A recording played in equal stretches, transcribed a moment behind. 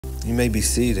You may be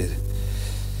seated.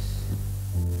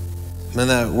 Man,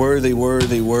 that worthy,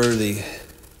 worthy, worthy.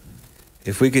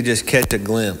 If we could just catch a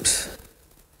glimpse,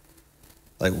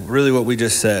 like really what we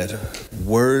just said,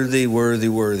 worthy, worthy,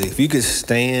 worthy. If you could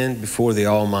stand before the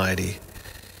Almighty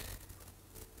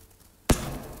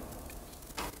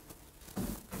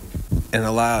and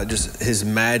allow just His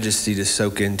majesty to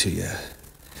soak into you.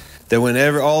 That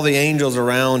whenever all the angels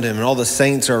around Him and all the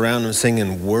saints are around Him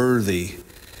singing worthy,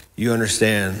 you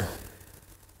understand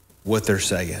what they're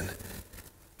saying.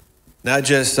 Not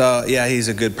just, yeah, He's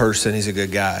a good person, He's a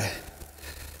good guy.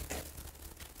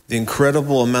 The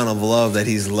incredible amount of love that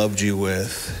He's loved you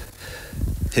with.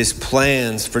 His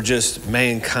plans for just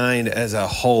mankind as a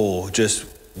whole, just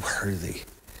worthy.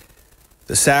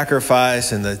 The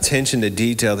sacrifice and the attention to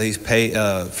detail that He's paid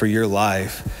for your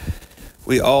life.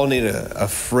 We all need a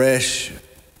fresh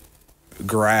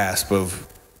grasp of,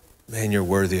 man, you're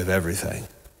worthy of everything.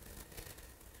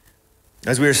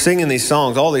 As we were singing these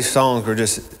songs, all these songs were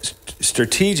just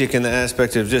strategic in the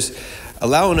aspect of just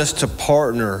allowing us to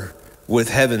partner with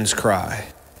heaven's cry.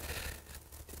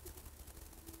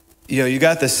 You know, you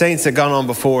got the saints that gone on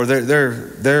before.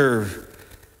 They're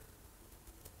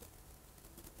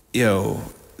you know,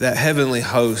 that heavenly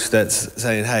host that's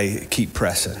saying, hey, keep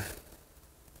pressing.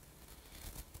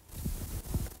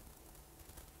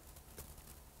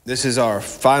 This is our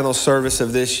final service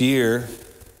of this year.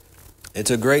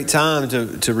 It's a great time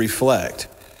to reflect.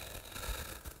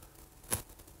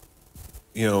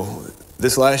 You know,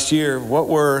 this last year, what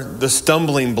were the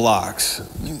stumbling blocks?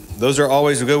 Those are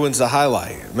always good ones to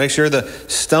highlight. Make sure the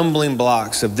stumbling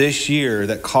blocks of this year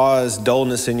that caused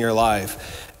dullness in your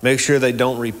life, make sure they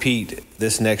don't repeat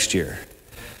this next year.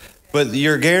 But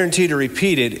you're guaranteed to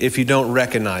repeat it if you don't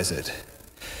recognize it.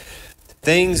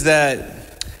 Things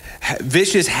that,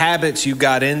 vicious habits you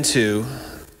got into,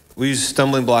 we use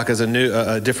stumbling block as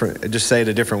a different, just say it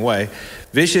a different way.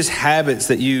 Vicious habits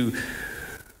that you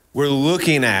were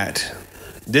looking at.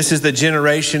 This is the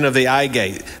generation of the eye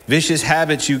gate. Vicious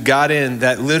habits you got in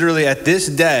that literally at this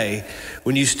day,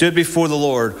 when you stood before the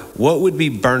Lord, what would be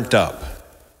burnt up?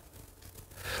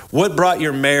 What brought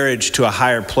your marriage to a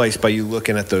higher place by you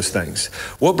looking at those things?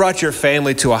 What brought your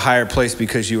family to a higher place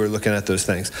because you were looking at those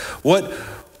things? What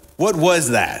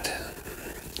was that?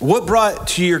 What brought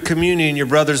to your community and your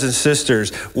brothers and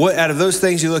sisters? What out of those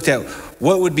things you looked at,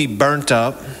 what would be burnt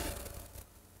up?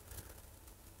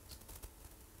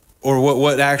 Or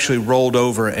what actually rolled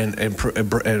over and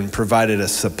provided a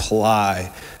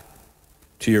supply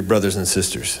to your brothers and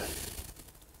sisters?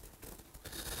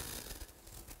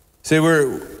 See,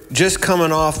 we're just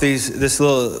coming off this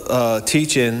little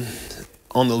teaching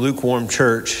on the lukewarm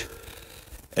church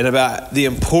and about the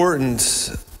importance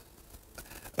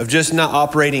of just not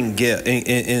operating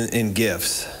in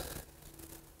gifts,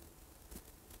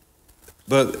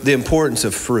 but the importance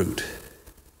of fruit.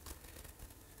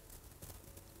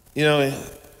 You know,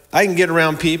 I can get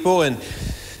around people and,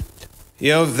 you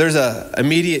know, if there's a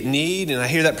immediate need and I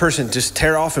hear that person just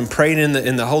tear off and praying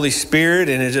in the Holy Spirit,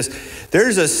 and it just,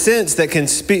 there's a sense that can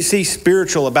see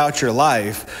spiritual about your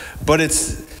life, but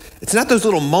it's not those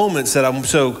little moments that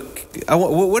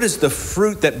what is the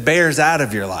fruit that bears out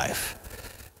of your life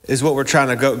is what we're trying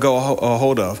to go a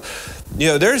hold of. You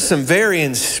know, there's some very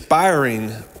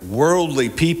inspiring worldly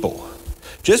people.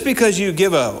 Just because you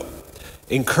give a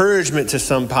encouragement to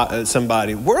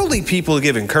somebody, worldly people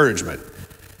give encouragement.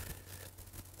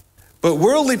 But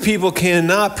worldly people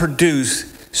cannot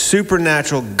produce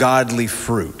supernatural godly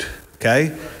fruit,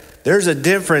 okay? There's a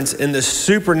difference in the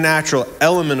supernatural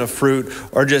element of fruit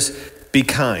or just be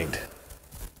kind.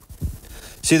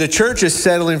 See, the church is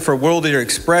settling for worldlier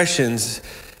expressions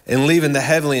and leaving the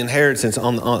heavenly inheritance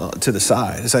to the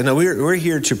side. It's like, no, we're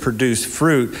here to produce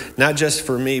fruit, not just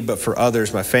for me, but for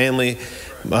others, my family,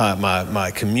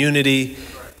 my community.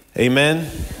 Amen.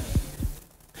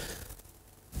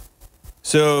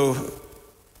 So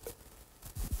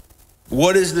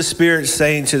what is the Spirit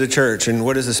saying to the church, and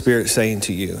what is the Spirit saying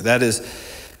to you? That is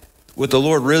what the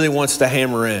Lord really wants to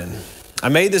hammer in. I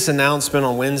made this announcement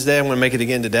on Wednesday. I'm going to make it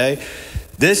again today.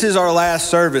 This is our last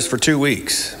service for 2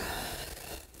 weeks.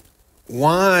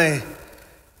 Why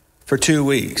for 2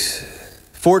 weeks?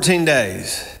 14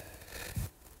 days.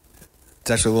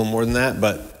 It's actually a little more than that,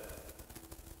 but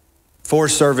 4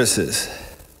 services.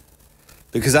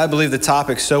 Because I believe the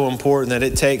topic's so important that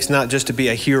it takes not just to be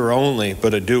a hearer only,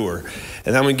 but a doer.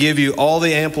 And I'm going to give you all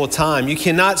the ample time. You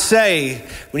cannot say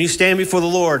when you stand before the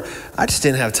Lord, I just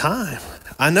didn't have time.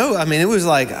 I know, it was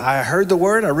like I heard the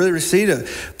word, I really received it,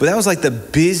 but that was like the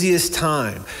busiest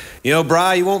time. You know,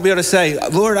 Bri, you won't be able to say,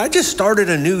 Lord, I just started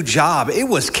a new job. It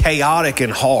was chaotic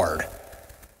and hard.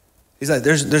 He's like,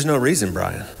 there's no reason,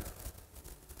 Brian.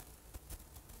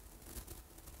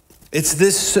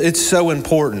 It's so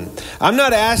important. I'm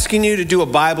not asking you to do a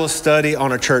Bible study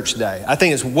on a church day. I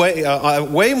think it's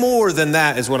way more than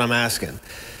that is what I'm asking.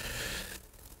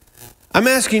 I'm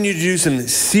asking you to do some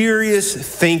serious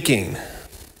thinking,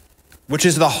 which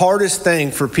is the hardest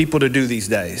thing for people to do these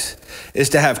days, is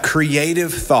to have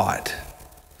creative thought.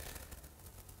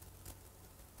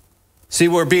 See,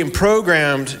 we're being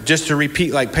programmed just to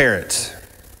repeat like parrots.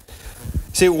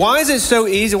 See, why is it so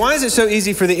easy? Why is it so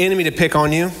easy for the enemy to pick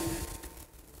on you?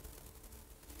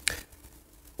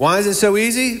 Why is it so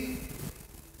easy?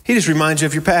 He just reminds you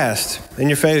of your past and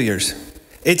your failures.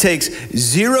 It takes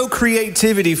zero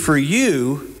creativity for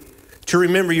you to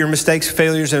remember your mistakes,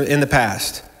 failures in the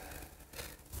past.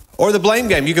 Or the blame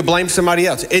game. You could blame somebody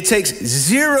else. It takes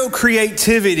zero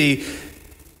creativity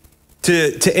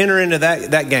to enter into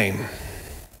that game.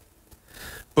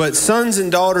 But sons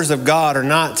and daughters of God are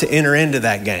not to enter into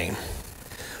that game.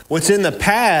 What's in the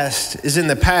past is in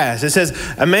the past. It says,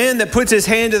 a man that puts his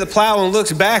hand to the plow and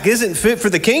looks back isn't fit for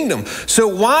the kingdom. So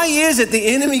why is it the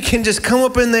enemy can just come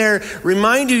up in there,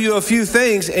 remind you of a few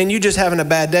things, and you just having a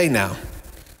bad day now?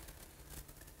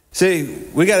 See,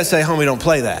 we got to say, homie, don't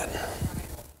play that.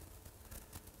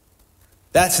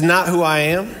 That's not who I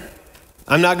am.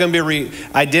 I'm not going to be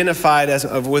identified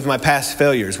with my past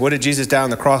failures. What did Jesus die on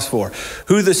the cross for?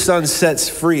 Who the Son sets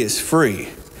free is free.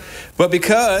 But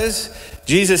because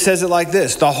Jesus says it like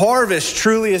this, the harvest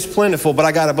truly is plentiful, but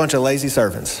I got a bunch of lazy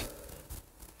servants.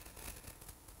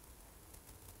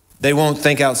 They won't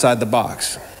think outside the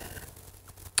box.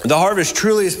 The harvest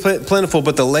truly is plentiful,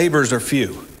 but the laborers are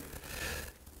few.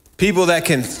 People that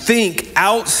can think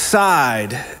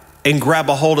outside and grab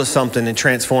a hold of something and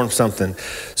transform something.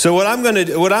 So what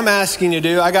I'm asking you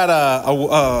to do, I got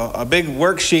a big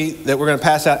worksheet that we're going to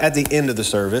pass out at the end of the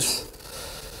service.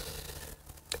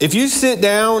 If you sit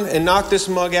down and knock this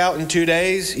mug out in 2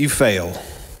 days, you fail.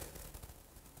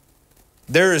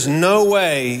 There is no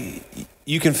way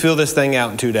you can fill this thing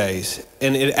out in 2 days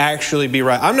and it actually be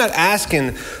right. I'm not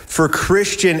asking for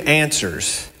Christian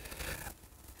answers.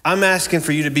 I'm asking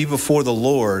for you to be before the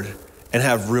Lord and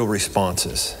have real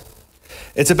responses.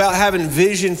 It's about having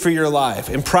vision for your life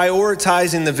and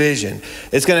prioritizing the vision.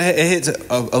 It hits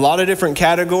a lot of different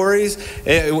categories.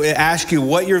 It asks you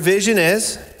what your vision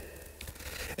is.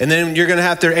 And then you're going to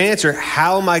have to answer,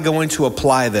 how am I going to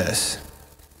apply this?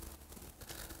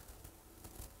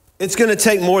 It's going to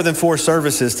take more than 4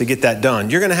 services to get that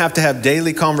done. You're going to have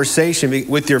daily conversation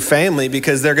with your family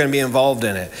because they're going to be involved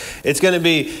in it. It's going to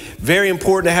be very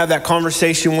important to have that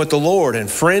conversation with the Lord and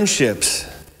friendships.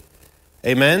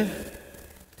 Amen?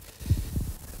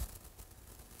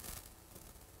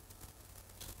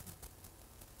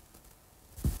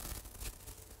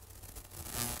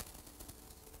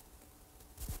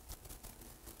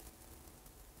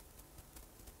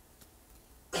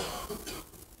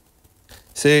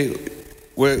 See,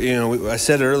 I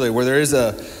said it earlier, where there's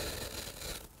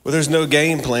no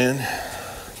game plan,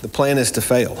 the plan is to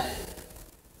fail.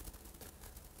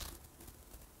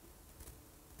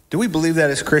 Do we believe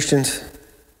that as Christians?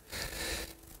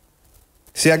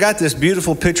 See, I got this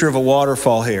beautiful picture of a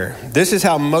waterfall here. This is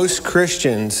how most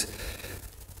Christians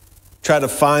try to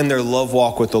find their love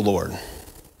walk with the Lord.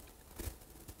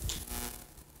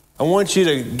 I want you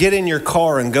to get in your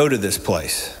car and go to this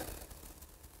place.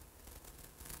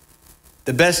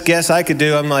 The best guess I could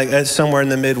do, I'm like, it's somewhere in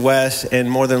the Midwest, and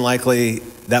more than likely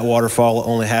that waterfall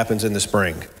only happens in the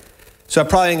spring. So I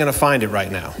probably ain't going to find it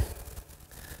right now.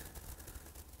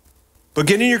 But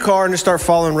get in your car and just start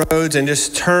following roads and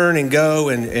just turn and go,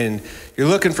 and you're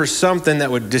looking for something that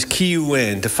would just key you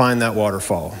in to find that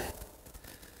waterfall.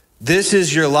 This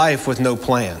is your life with no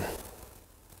plan.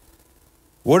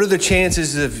 What are the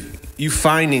chances of you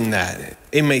finding that?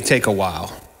 It may take a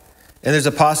while. And there's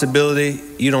a possibility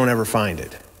you don't ever find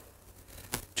it.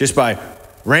 Just by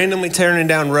randomly tearing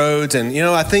down roads and,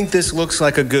 I think this looks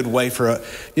like a good way for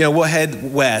we'll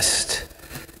head west.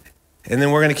 And then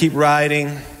we're going to keep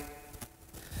riding.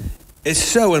 It's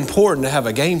so important to have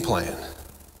a game plan.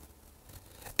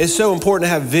 It's so important to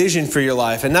have vision for your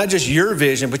life. And not just your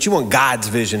vision, but you want God's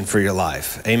vision for your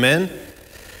life. Amen?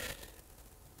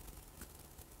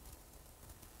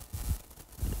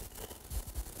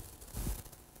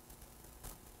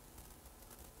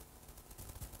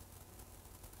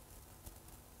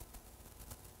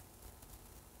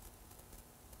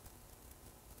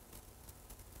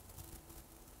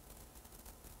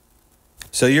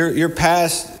 So your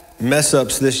past mess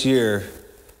ups this year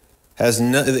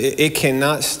it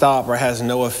cannot stop or has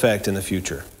no effect in the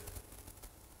future.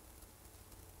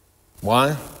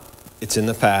 Why? It's in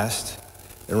the past.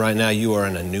 And right now you are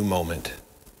in a new moment.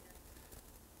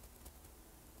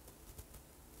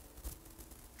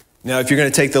 Now, if you're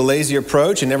going to take the lazy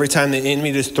approach and every time the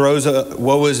enemy just throws a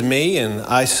woe is me and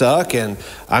I suck and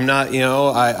I'm not,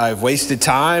 I've wasted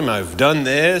time, I've done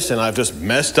this and I've just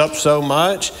messed up so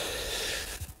much,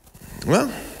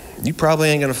 well, you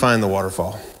probably ain't going to find the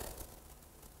waterfall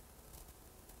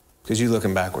because you're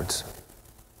looking backwards.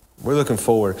 We're looking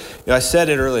forward. I said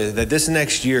it earlier that this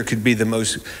next year could be the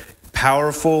most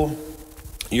powerful,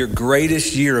 your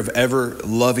greatest year of ever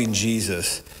loving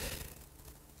Jesus.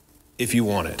 If you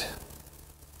want it.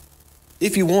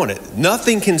 If you want it.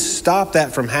 Nothing can stop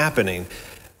that from happening.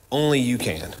 Only you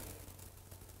can.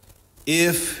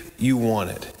 If you want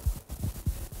it.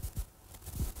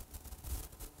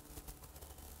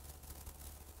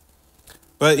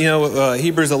 But,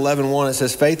 Hebrews 11:1, it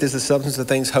says, faith is the substance of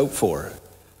things hoped for.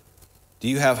 Do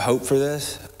you have hope for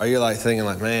this? Are you thinking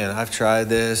man, I've tried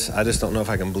this. I just don't know if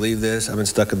I can believe this. I've been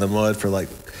stuck in the mud for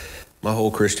my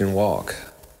whole Christian walk.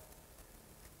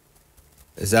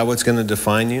 Is that what's going to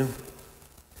define you?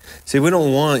 See, we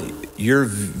don't want your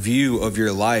view of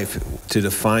your life to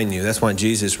define you. That's why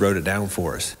Jesus wrote it down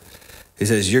for us. He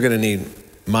says, you're going to need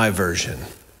my version.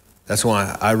 That's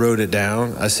why I wrote it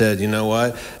down. I said, you know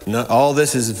what? All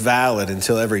this is valid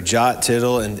until every jot,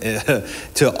 tittle, and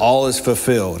till all is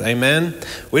fulfilled. Amen?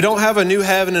 We don't have a new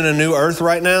heaven and a new earth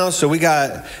right now, so we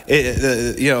got,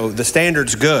 the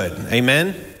standard's good.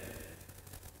 Amen?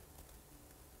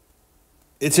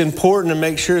 It's important to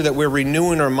make sure that we're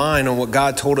renewing our mind on what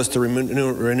God told us to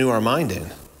renew our mind in.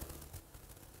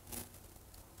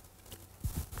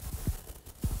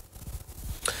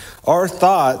 Our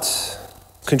thoughts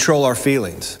control our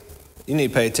feelings. You need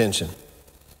to pay attention.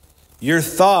 Your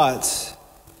thoughts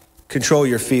control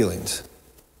your feelings.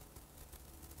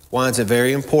 Why is it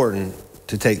very important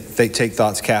to take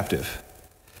thoughts captive?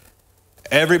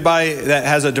 Everybody that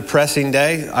has a depressing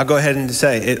day, I'll go ahead and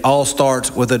say it all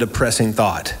starts with a depressing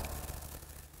thought.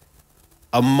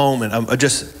 A moment,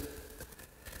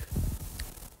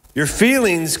 your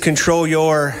feelings control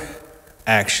your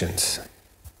actions.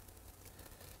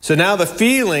 So now the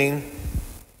feeling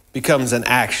becomes an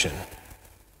action.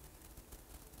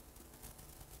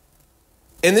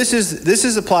 And this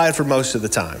is applied for most of the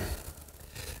time.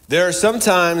 There are some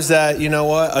times that,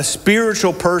 a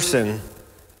spiritual person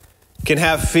can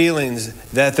have feelings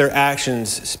that their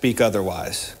actions speak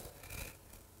otherwise.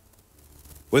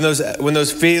 When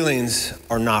those feelings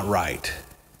are not right.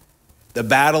 The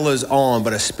battle is on,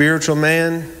 but a spiritual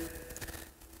man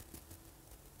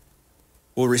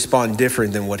will respond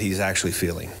different than what he's actually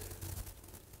feeling.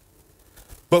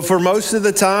 But for most of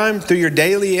the time, through your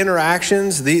daily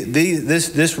interactions,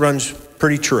 this runs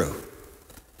pretty true.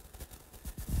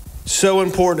 So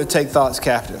important to take thoughts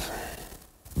captive.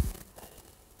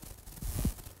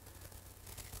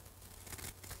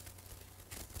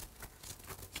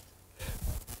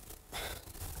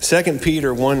 2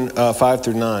 Peter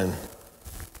 1:5-9.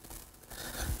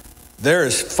 There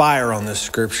is fire on this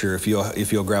scripture if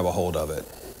you'll grab a hold of it.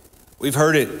 We've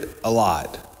heard it a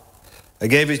lot. I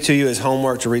gave it to you as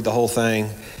homework to read the whole thing,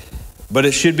 but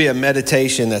it should be a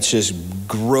meditation that's just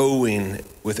growing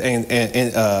with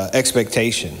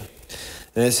expectation.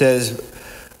 And it says,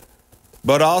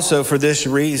 but also for this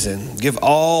reason, give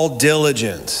all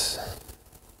diligence.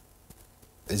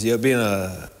 Is he being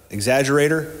an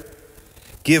exaggerator?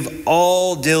 Give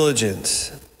all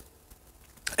diligence.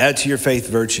 Add to your faith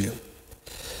virtue.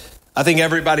 I think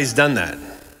everybody's done that.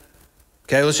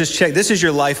 Okay, let's just check. This is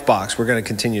your life box we're going to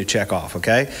continue to check off,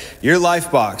 okay? Your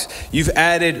life box. You've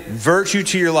added virtue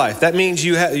to your life. That means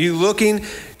you looking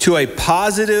to a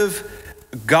positive,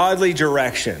 godly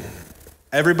direction.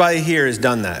 Everybody here has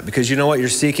done that because you know what? You're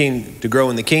seeking to grow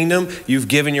in the kingdom. You've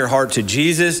given your heart to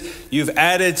Jesus. You've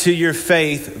added to your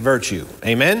faith virtue.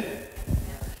 Amen?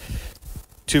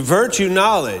 To virtue,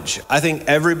 knowledge. I think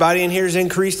everybody in here is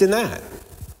increased in that.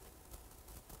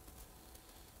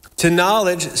 To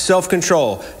knowledge,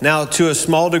 self-control. Now, to a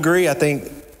small degree, I think,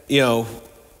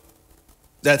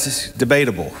 that's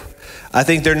debatable. I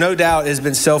think there no doubt has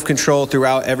been self-control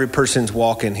throughout every person's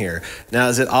walk in here. Now,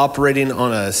 is it operating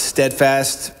on a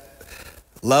steadfast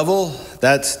level?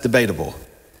 That's debatable.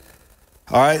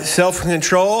 All right,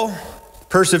 self-control,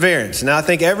 perseverance. Now, I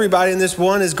think everybody in this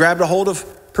one has grabbed a hold of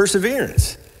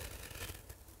perseverance.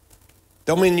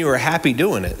 Don't mean you were happy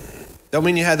doing it. Don't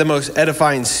mean you had the most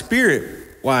edifying spirit.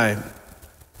 Why?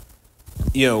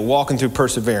 Walking through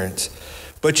perseverance.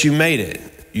 But you made it.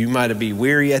 You might be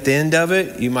weary at the end of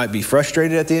it. You might be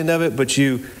frustrated at the end of it, but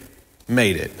you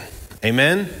made it.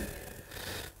 Amen?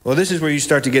 Well, this is where you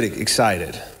start to get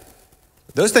excited.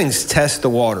 Those things test the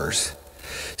waters.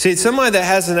 See, somebody that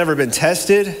hasn't ever been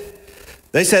tested,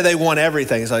 they say they want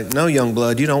everything. It's like, no, young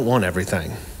blood, you don't want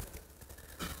everything.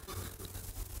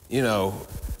 You know,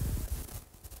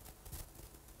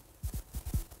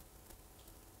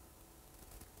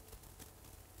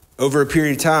 over a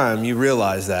period of time, you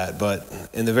realize that. But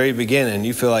in the very beginning,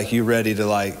 you feel like you're ready to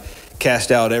like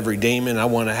cast out every demon. I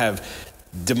want to have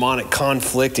demonic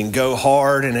conflict and go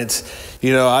hard. And it's,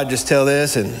 you know, I just tell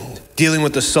this, and dealing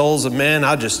with the souls of men,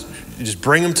 I just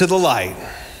bring them to the light.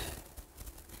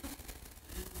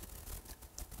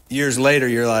 Years later,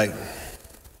 you're like,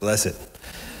 bless it.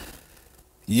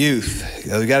 Youth,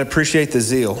 we got to appreciate the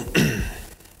zeal.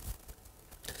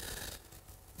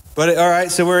 But all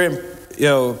right, so we're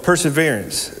in,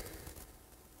 perseverance.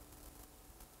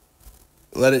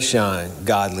 Let it shine,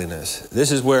 godliness.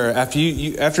 This is where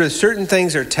after certain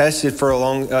things are tested for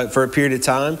a period of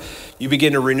time, you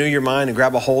begin to renew your mind and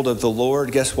grab a hold of the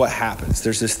Lord. Guess what happens?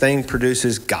 There's this thing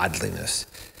produces godliness.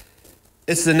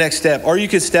 It's the next step. Or you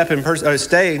could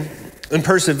stay in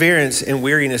perseverance and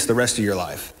weariness the rest of your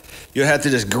life. You'll have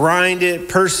to just grind it,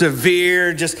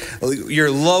 persevere. Just your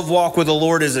love walk with the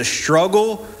Lord is a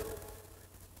struggle.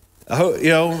 I hope,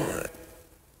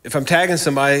 if I'm tagging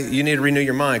somebody, you need to renew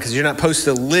your mind, because you're not supposed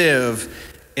to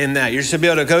live in that. You're supposed to be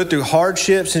able to go through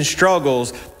hardships and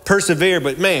struggles, persevere,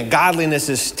 but man, godliness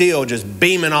is still just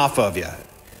beaming off of you.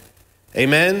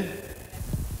 Amen?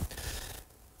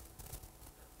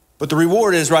 But the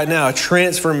reward is right now a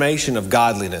transformation of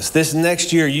godliness. This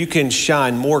next year, you can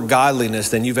shine more godliness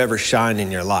than you've ever shined in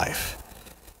your life.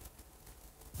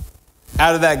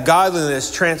 Out of that,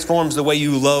 godliness transforms the way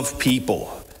you love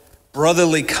people.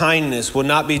 Brotherly kindness will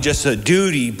not be just a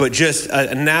duty, but just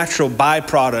a natural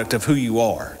byproduct of who you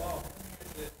are.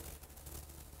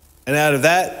 And out of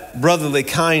that brotherly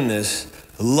kindness,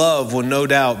 love will no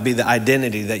doubt be the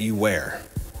identity that you wear.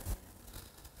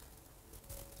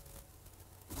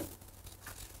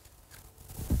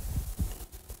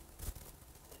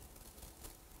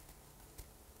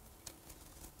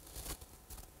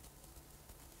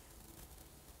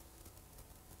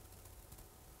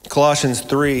 Colossians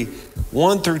 3,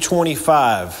 1 through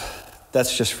 25.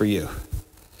 That's just for you.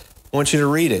 I want you to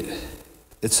read it.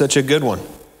 It's such a good one.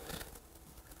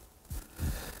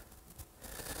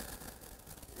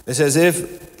 It says,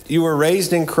 if you were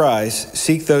raised in Christ,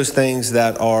 seek those things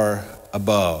that are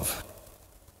above.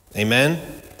 Amen?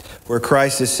 Where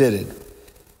Christ is sitting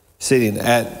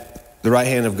at the right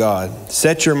hand of God.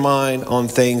 Set your mind on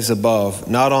things above,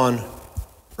 not on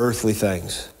earthly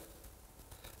things.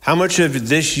 How much of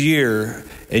this year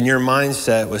in your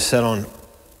mindset was set on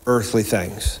earthly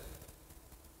things?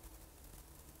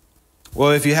 Well,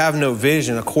 if you have no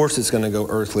vision, of course it's going to go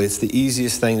earthly. It's the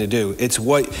easiest thing to do. It's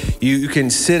what you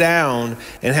can sit down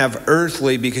and have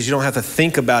earthly, because you don't have to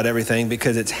think about everything,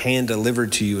 because it's hand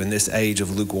delivered to you in this age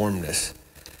of lukewarmness.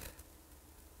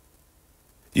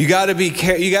 You got to be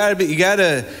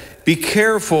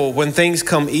careful when things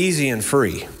come easy and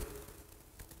free.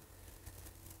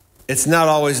 It's not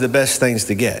always the best things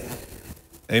to get.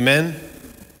 Amen?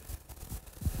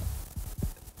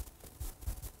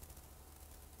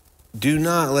 Do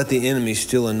not let the enemy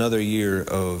steal another year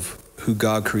of who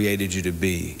God created you to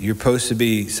be. You're supposed to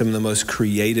be some of the most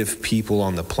creative people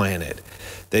on the planet.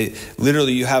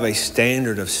 You have a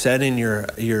standard of setting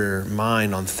your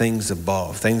mind on things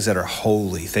above, things that are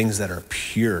holy, things that are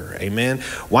pure. Amen?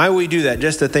 Why do we do that?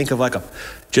 Just to think of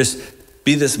just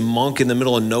be this monk in the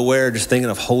middle of nowhere, just thinking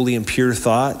of holy and pure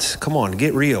thoughts? Come on,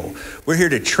 get real. We're here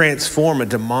to transform a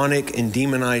demonic and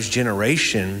demonized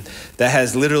generation that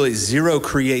has literally zero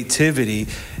creativity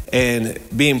and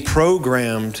being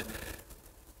programmed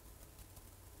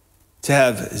to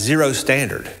have zero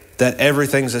standard, that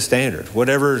everything's a standard.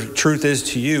 Whatever truth is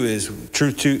to you is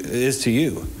to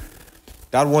you.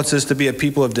 God wants us to be a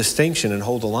people of distinction and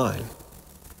hold the line.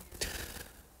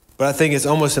 But I think it's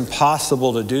almost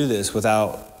impossible to do this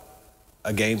without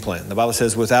a game plan. The Bible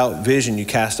says, without vision, you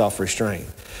cast off restraint.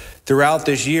 Throughout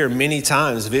this year, many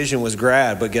times vision was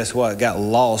grabbed, but guess what? It got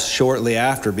lost shortly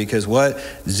after, because what?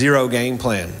 Zero game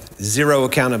plan, zero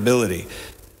accountability.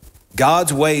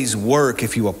 God's ways work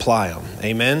if you apply them.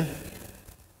 Amen?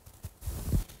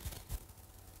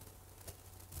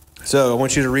 So I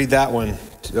want you to read that one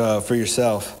for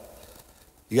yourself.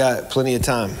 You got plenty of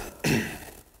time.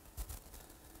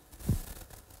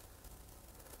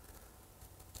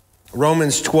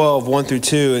 Romans 12, 1 through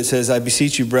 2, it says, I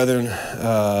beseech you, brethren,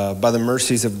 by the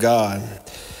mercies of God,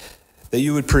 that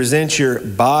you would present your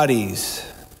bodies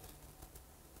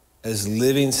as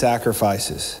living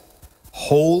sacrifices,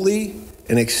 holy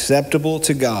and acceptable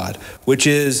to God, which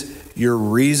is your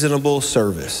reasonable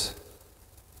service.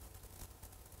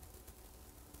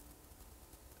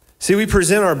 See, we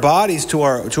present our bodies to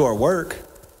our work.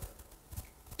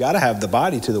 Got to have the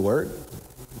body to the work.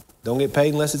 Don't get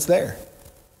paid unless it's there.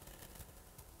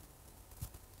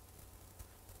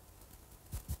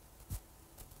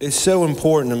 It's so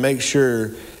important to make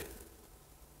sure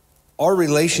our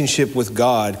relationship with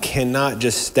God cannot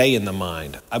just stay in the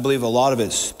mind. I believe a lot of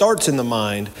it starts in the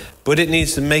mind, but it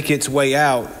needs to make its way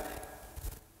out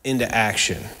into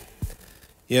action.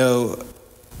 You know,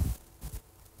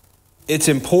 it's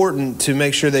important to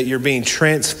make sure that you're being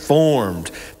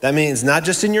transformed. That means not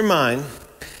just in your mind.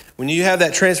 When you have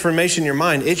that transformation in your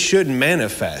mind, it should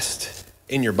manifest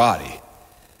in your body.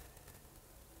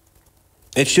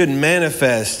 It should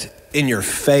manifest in your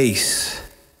face.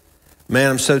 Man,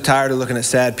 I'm so tired of looking at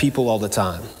sad people all the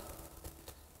time.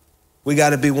 We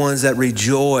got to be ones that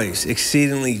rejoice,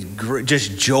 exceedingly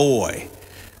just joy.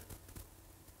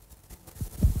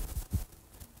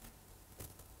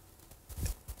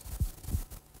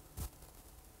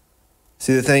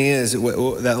 See, the thing is,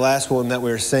 that last one that we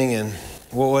were singing,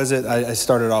 what was it? I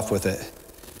started off with it.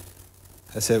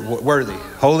 I said, worthy.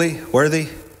 Holy? Worthy?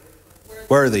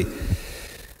 Worthy.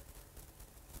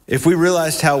 If we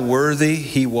realized how worthy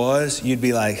he was, you'd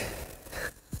be like,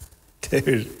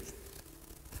 dude,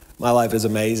 my life is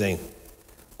amazing.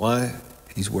 Why?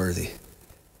 He's worthy.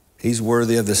 He's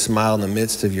worthy of the smile in the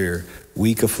midst of your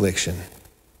weak affliction.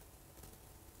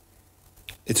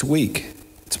 It's weak.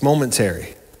 It's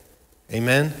momentary.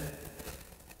 Amen?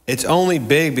 It's only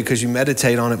big because you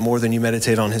meditate on it more than you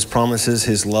meditate on his promises,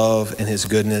 his love, and his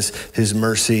goodness, his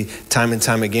mercy. Time and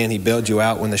time again, he bailed you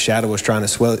out when the shadow was trying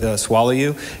to swallow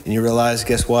you. And you realize,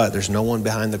 guess what? There's no one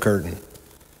behind the curtain.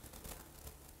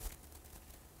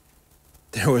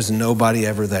 There was nobody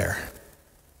ever there.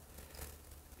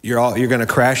 You're going to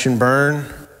crash and burn.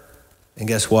 And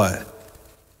guess what?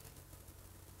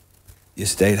 You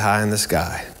stayed high in the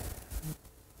sky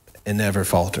and never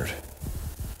faltered.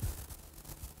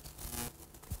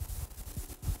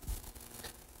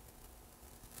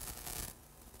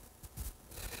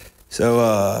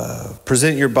 So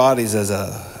present your bodies as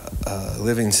a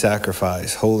living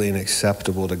sacrifice, holy and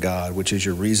acceptable to God, which is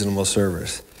your reasonable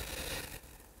service.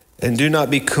 And do not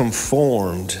be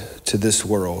conformed to this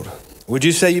world. Would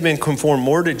you say you've been conformed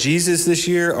more to Jesus this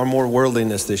year or more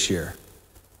worldliness this year?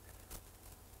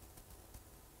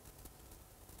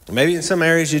 Maybe in some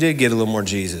areas you did get a little more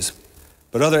Jesus,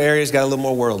 but other areas got a little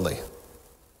more worldly.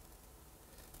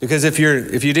 Because if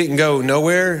you didn't go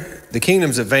nowhere, the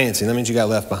kingdom's advancing. That means you got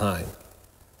left behind.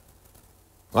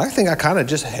 Well, I think I kind of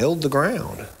just held the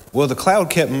ground. Well, the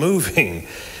cloud kept moving.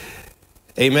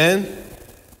 Amen?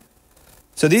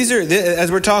 So these are,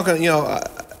 as we're talking,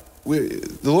 the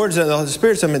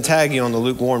Spirit's been tagging you on the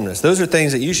lukewarmness. Those are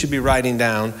things that you should be writing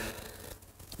down.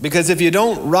 Because if you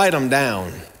don't write them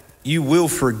down, you will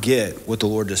forget what the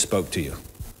Lord just spoke to you.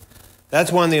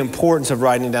 That's one of the importance of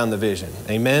writing down the vision.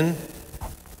 Amen?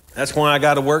 That's why I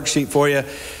got a worksheet for you.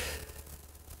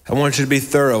 I want you to be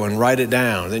thorough and write it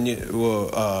down. Then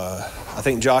I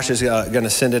think Josh is going to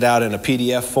send it out in a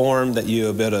PDF form that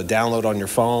you'll be able to download on your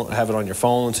phone, have it on your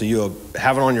phone. So you'll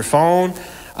have it on your phone.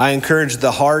 I encourage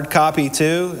the hard copy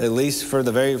too, at least for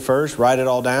the very first. Write it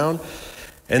all down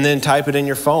and then type it in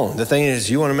your phone. The thing is,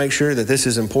 you want to make sure that this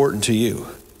is important to you.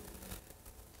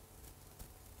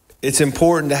 It's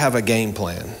important to have a game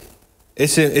plan.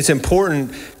 It's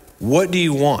important. What do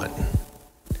you want?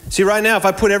 See, right now, if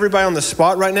I put everybody on the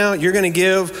spot right now, you're going to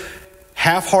give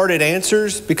half-hearted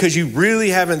answers because you really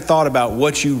haven't thought about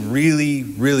what you really,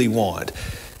 really want.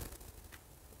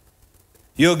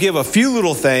 You'll give a few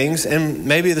little things, and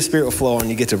maybe the Spirit will flow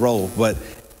and you get to roll, but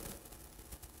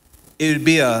it would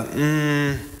be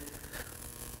well,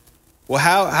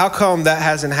 how come that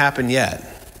hasn't happened yet?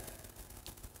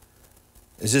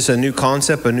 Is this a new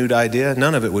concept, a new idea?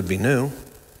 None of it would be new.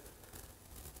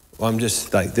 Well, I'm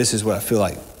just like, this is what I feel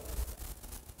like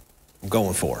I'm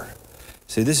going for.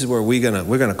 See, this is where we're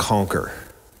gonna conquer.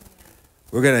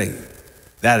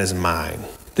 That is mine.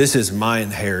 This is my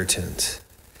inheritance.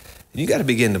 And you got to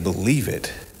begin to believe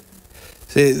it.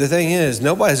 See, the thing is,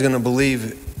 nobody's going to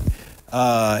believe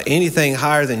anything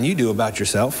higher than you do about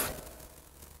yourself.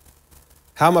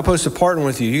 How am I supposed to partner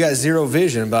with you? You got zero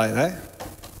vision. But hey,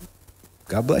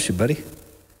 God bless you, buddy.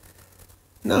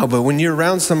 No, but when you're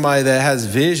around somebody that has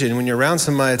vision, when you're around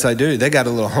somebody that's like, dude, they got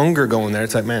a little hunger going there.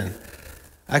 It's like, man,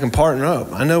 I can partner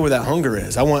up. I know where that hunger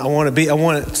is. I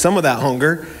want some of that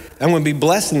hunger. I'm going to be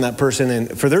blessing that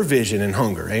person for their vision and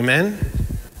hunger. Amen.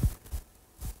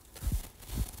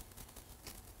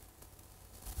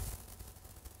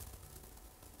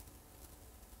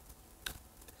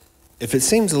 If it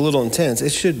seems a little intense,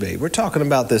 it should be. We're talking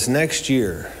about this next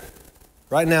year.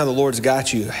 Right now, the Lord's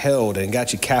got you held and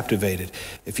got you captivated.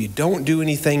 If you don't do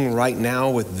anything right now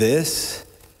with this,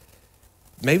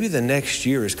 maybe the next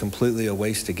year is completely a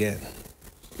waste again.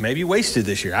 Maybe you wasted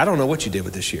this year. I don't know what you did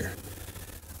with this year.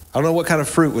 I don't know what kind of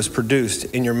fruit was produced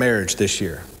in your marriage this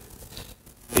year,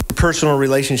 in your personal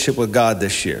relationship with God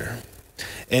this year,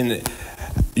 and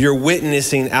you're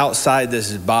witnessing outside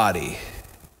this body.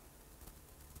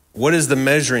 What is the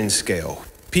measuring scale?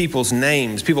 People's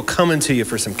names, people coming to you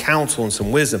for some counsel and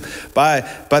some wisdom. By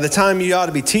the time you ought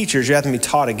to be teachers, you have to be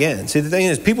taught again. See, the thing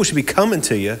is, people should be coming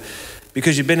to you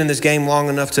because you've been in this game long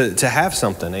enough to have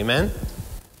something. Amen?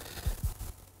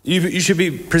 You should be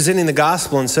presenting the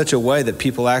gospel in such a way that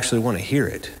people actually want to hear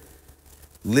it,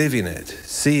 living it,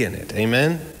 seeing it.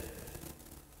 Amen?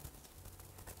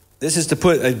 This is to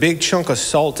put a big chunk of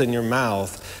salt in your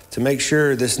mouth to make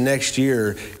sure this next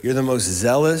year you're the most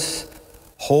zealous,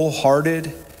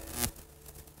 wholehearted,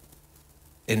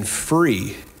 and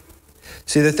free.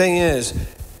 See, the thing is,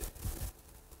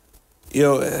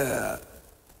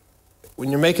 when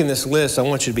you're making this list, I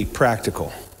want you to be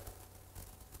practical.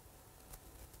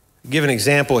 Give an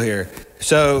example here.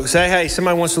 So say, hey,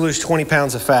 somebody wants to lose 20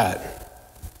 pounds of fat.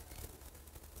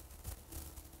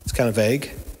 It's kind of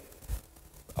vague.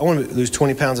 I want to lose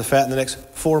 20 pounds of fat in the next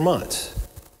 4 months.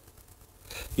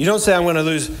 You don't say I'm going to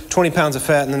lose 20 pounds of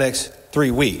fat in the next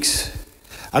 3 weeks.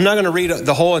 I'm not going to read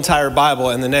the whole entire Bible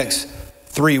in the next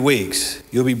 3 weeks.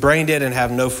 You'll be brain dead and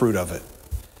have no fruit of it.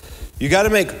 You got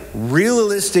to make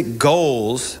realistic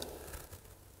goals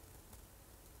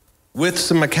with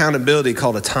some accountability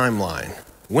called a timeline.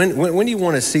 When do you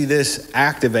want to see this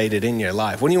activated in your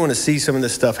life? When do you want to see some of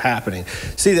this stuff happening?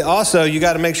 See, that also you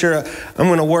got to make sure I'm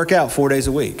going to work out 4 days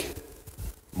a week.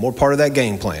 More part of that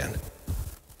game plan.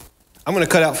 I'm going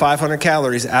to cut out 500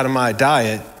 calories out of my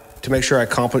diet to make sure I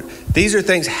accomplish. These are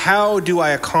things, how do I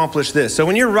accomplish this? So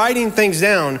when you're writing things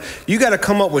down, you got to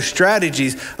come up with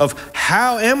strategies of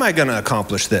how am I going to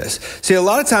accomplish this? See, a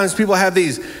lot of times people have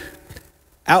these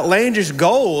outlandish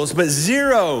goals, but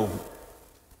zero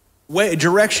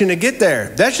direction to get there.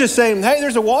 That's just saying, hey,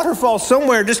 there's a waterfall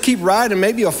somewhere. Just keep riding.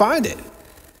 Maybe you'll find it.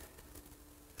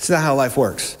 It's not how life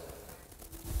works.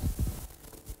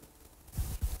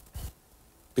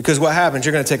 Because what happens,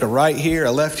 you're going to take a right here,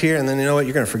 a left here, and then you know what?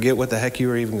 You're going to forget what the heck you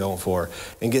were even going for.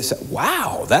 And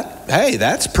wow,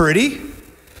 that's pretty.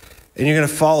 And you're going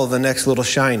to follow the next little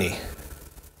shiny.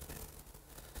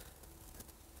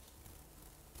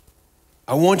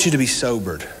 I want you to be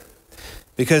sobered.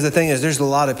 Because the thing is, there's a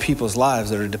lot of people's lives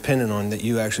that are dependent on that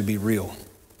you actually be real.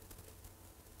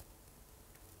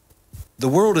 The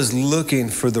world is looking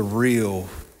for the real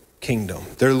kingdom.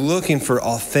 They're looking for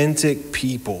authentic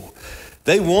people.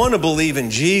 They want to believe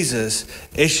in Jesus.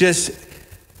 It's just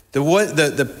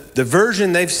the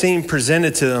version they've seen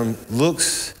presented to them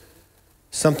looks,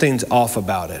 something's off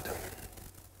about it.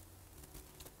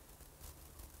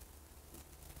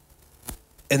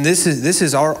 And this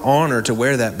is our honor to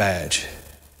wear that badge,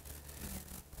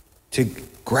 to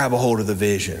grab a hold of the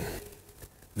vision.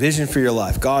 Vision for your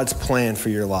life, God's plan for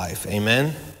your life.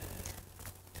 Amen?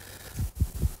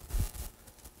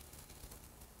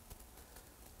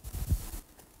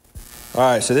 All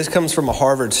right, so this comes from a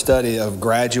Harvard study of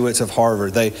graduates of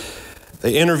Harvard. They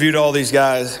interviewed all these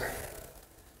guys.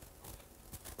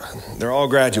 They're all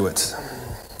graduates.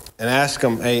 And asked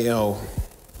them, hey, do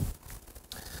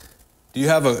you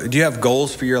have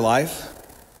goals for your life?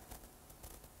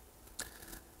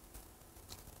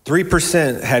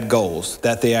 3% had goals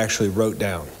that they actually wrote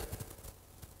down.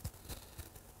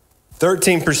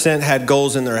 13% had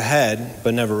goals in their head,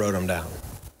 but never wrote them down.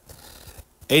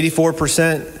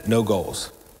 84%, no goals.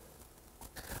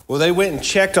 Well, they went and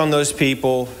checked on those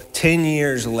people 10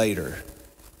 years later.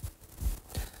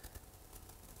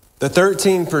 The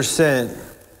 13%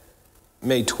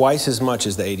 made twice as much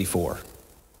as the 84.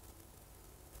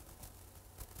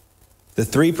 The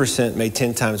 3% made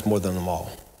 10 times more than them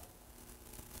all.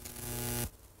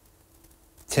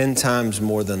 10 times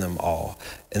more than them all.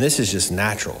 And this is just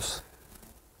naturals.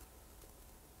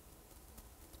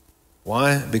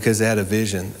 Why? Because they had a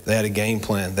vision. They had a game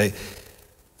plan. They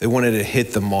wanted to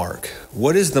hit the mark.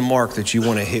 What is the mark that you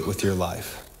want to hit with your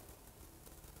life?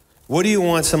 What do you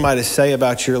want somebody to say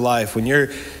about your life when the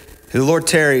Lord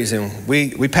tarries and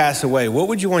we pass away? What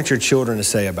would you want your children to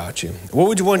say about you? What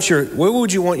would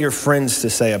you want your friends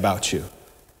to say about you?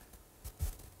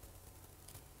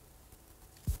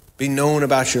 Be known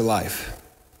about your life.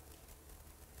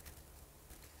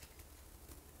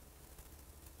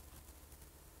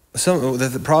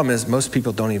 The problem is most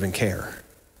people don't even care.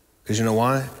 Because you know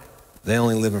why? They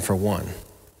only living for one,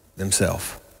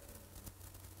 themselves.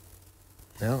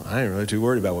 No, I ain't really too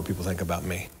worried about what people think about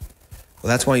me. Well,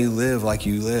 that's why you live like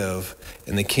you live,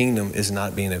 and the kingdom is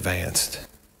not being advanced.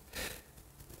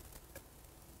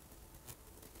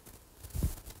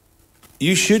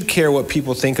 You should care what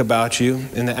people think about you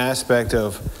in the aspect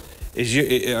of,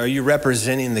 are you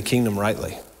representing the kingdom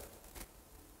rightly?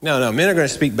 No, men are going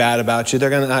to speak bad about you. They're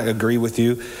going to not agree with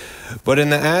you. But in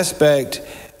the aspect,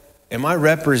 am I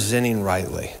representing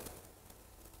rightly?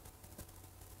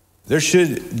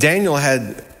 Daniel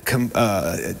had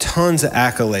tons of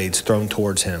accolades thrown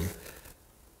towards him.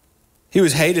 He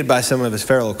was hated by some of his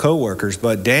fellow co-workers,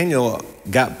 but Daniel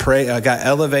got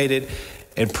elevated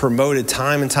and promoted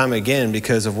time and time again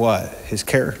because of what? His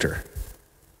character.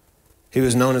 He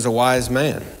was known as a wise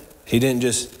man. He didn't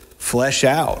just flesh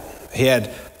out. He had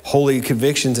holy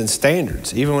convictions and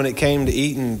standards. Even when it came to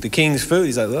eating the king's food,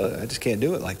 he's like, look, I just can't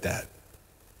do it like that.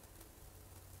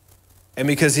 And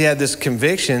because he had this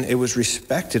conviction, it was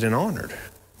respected and honored.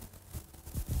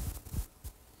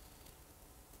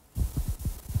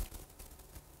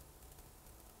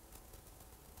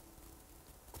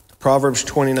 Proverbs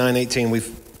 29:18,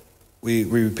 we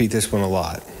repeat this one a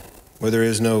lot. Where there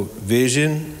is no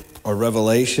vision or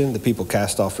revelation, the people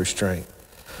cast off restraint.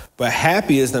 But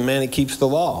happy is the man who keeps the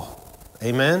law.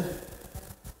 Amen?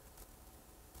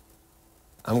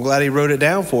 I'm glad he wrote it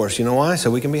down for us. You know why? So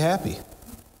we can be happy.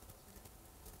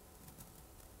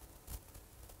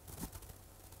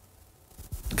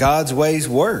 God's ways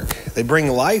work. They bring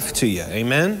life to you.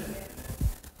 Amen?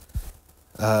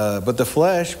 But the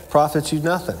flesh profits you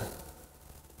nothing.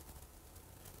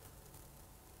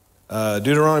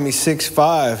 Deuteronomy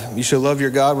 6:5, you shall love your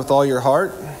God with all your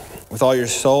heart, with all your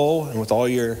soul, and with all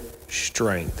your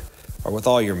strength, or with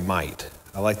all your might.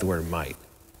 I like the word might.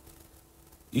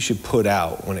 You should put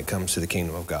out when it comes to the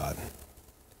kingdom of God.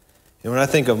 And when I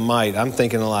think of might, I'm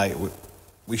thinking like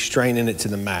we straining it to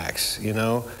the max, you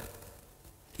know?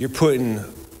 You're putting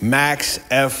max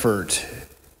effort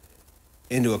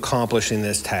into accomplishing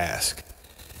this task.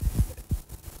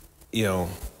 You know,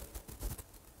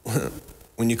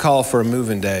 when you call for a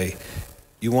moving day,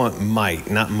 you want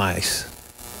might, not mice.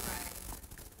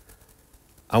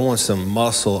 I want some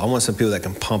muscle. I want some people that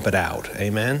can pump it out.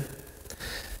 Amen?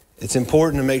 It's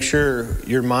important to make sure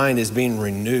your mind is being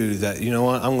renewed that, you know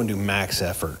what, I'm going to do max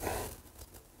effort.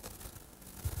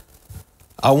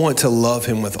 I want to love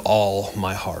him with all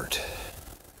my heart.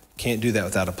 Can't do that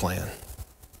without a plan.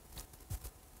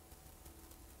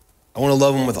 I want to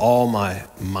love him with all my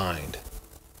mind.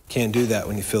 Can't do that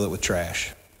when you fill it with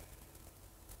trash.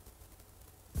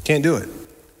 Can't do it.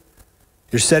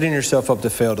 You're setting yourself up to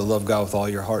fail to love God with all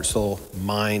your heart, soul,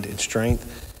 mind, and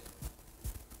strength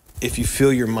if you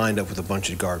fill your mind up with a bunch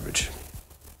of garbage.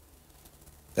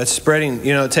 That's spreading,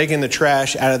 you know, taking the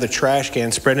trash out of the trash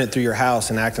can, spreading it through your house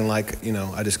and acting like, you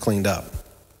know, I just cleaned up.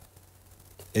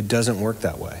 It doesn't work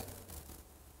that way.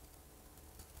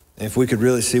 And if we could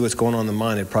really see what's going on in the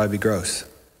mind, it'd probably be gross.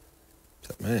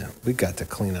 So, man, we got to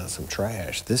clean out some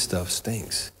trash. This stuff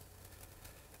stinks.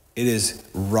 It is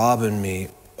robbing me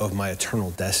of my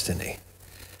eternal destiny.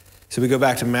 So we go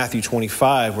back to Matthew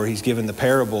 25, where he's given the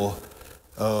parable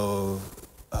of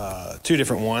two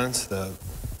different ones, the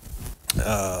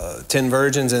 10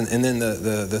 virgins and then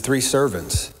the 3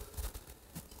 servants.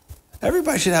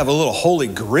 Everybody should have a little holy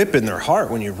grip in their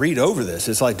heart when you read over this.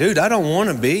 It's like, dude, I don't want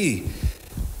to be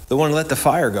the one to let the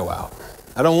fire go out.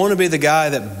 I don't want to be the guy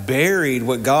that buried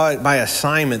what God, my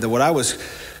assignment, that what I was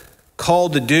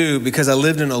called to do because I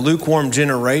lived in a lukewarm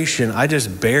generation. I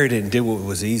just buried it and did what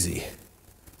was easy.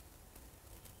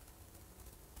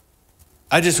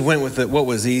 I just went with what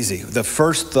was easy. The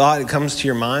first thought that comes to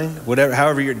your mind,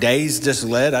 however your days just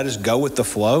led, I just go with the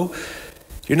flow.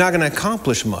 You're not going to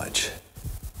accomplish much.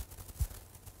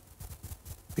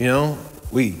 You know,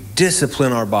 we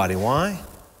discipline our body. Why?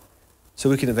 So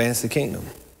we can advance the kingdom.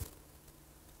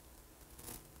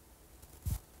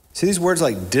 See, these words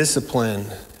like discipline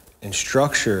and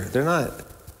structure, they're not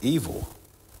evil.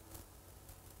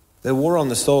 They war on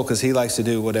the soul because he likes to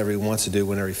do whatever he wants to do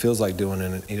whenever he feels like doing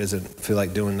it. He doesn't feel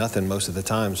like doing nothing most of the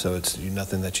time, so it's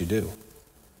nothing that you do.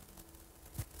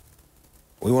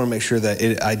 We want to make sure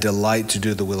that I delight to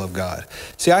do the will of God.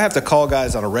 See, I have to call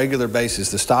guys on a regular basis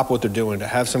to stop what they're doing, to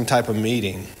have some type of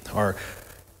meeting or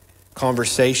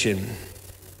conversation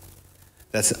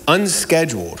that's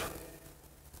unscheduled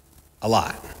a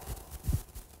lot.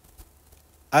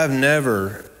 I've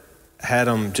never had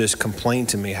them just complain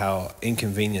to me how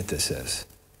inconvenient this is.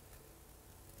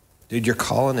 Dude, your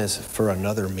calling is for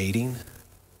another meeting?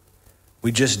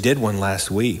 We just did one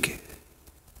last week.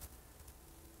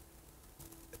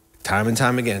 Time and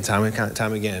time again,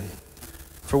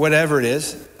 for whatever it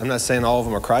is. I'm not saying all of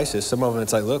them are crisis. Some of them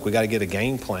it's like, look, we got to get a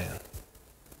game plan.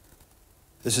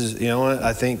 This is, you know what,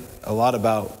 I think a lot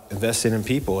about investing in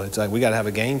people. It's like we got to have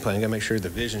a game plan. We got to make sure the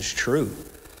vision's true.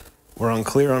 We're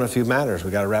unclear on a few matters.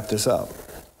 We got to wrap this up.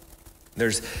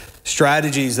 There's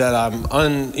strategies that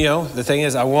the thing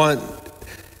is I want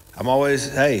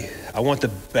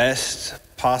the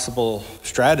best possible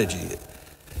strategy.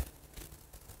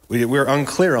 We're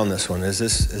unclear on this one. Is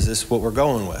this what we're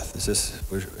going with?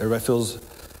 Everybody feels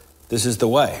this is the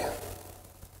way.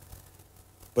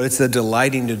 But it's the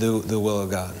delighting to do the will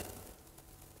of God.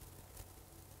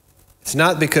 It's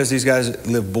not because these guys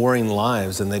live boring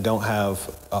lives and they don't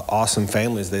have awesome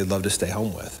families they'd love to stay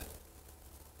home with.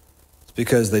 It's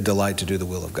because they delight to do the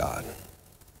will of God.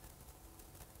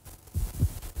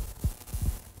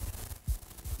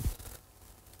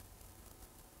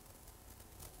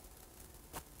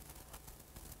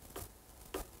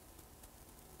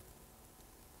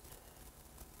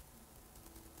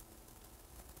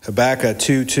 Habakkuk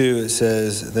 2:2, it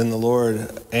says, then the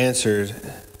Lord answered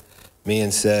me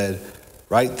and said,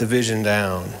 write the vision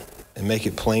down and make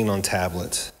it plain on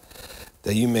tablets,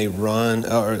 that you may run,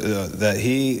 or that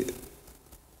he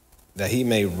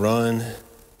may run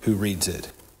who reads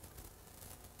it.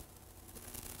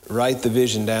 Write the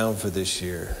vision down for this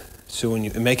year, so when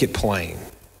you make it plain.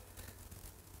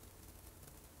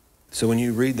 So when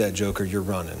you read that joker, you're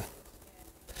running.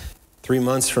 3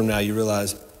 months from now, you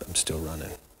realize I'm still running.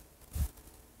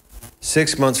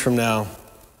 6 months from now,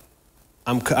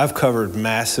 I've covered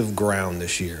massive ground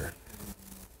this year.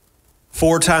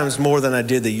 4 times more than I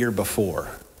did the year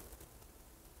before.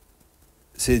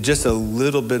 See, just a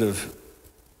little bit of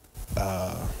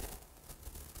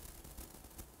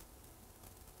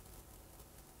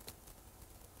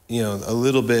a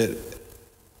little bit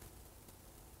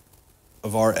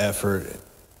of our effort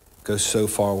goes so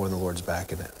far when the Lord's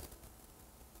backing it.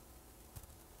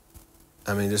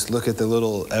 I mean, just look at the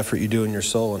little effort you do in your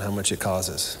soul and how much it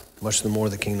causes. Much the more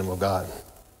the kingdom of God.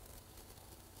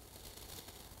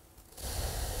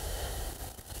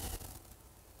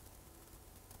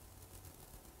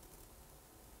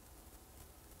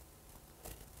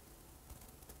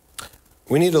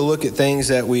 We need to look at things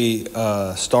that we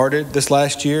started this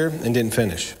last year and didn't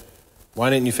finish. Why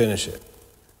didn't you finish it?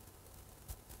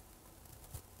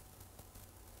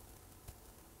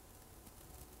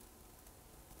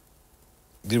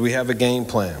 Did we have a game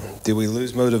plan? Did we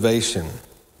lose motivation?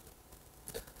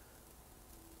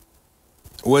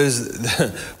 Was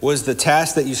the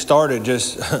task that you started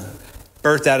just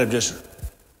birthed out of just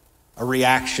a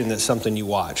reaction that something you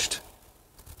watched?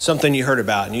 Something you heard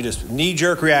about and you just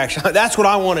knee-jerk reaction. That's what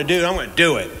I want to do. I'm going to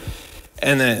do it.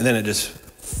 And then it just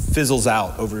fizzles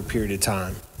out over a period of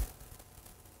time.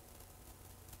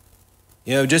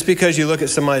 You know, just because you look at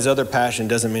somebody's other passion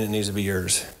doesn't mean it needs to be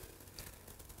yours.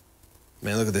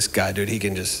 Man, look at this guy, dude. He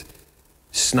can just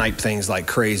snipe things like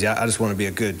crazy. I just want to be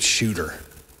a good shooter.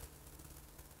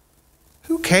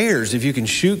 Who cares if you can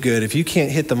shoot good if you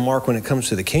can't hit the mark when it comes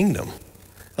to the kingdom?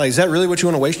 Like, is that really what you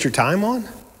want to waste your time on?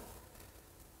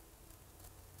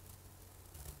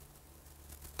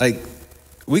 Like,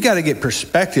 we got to get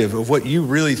perspective of what you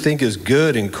really think is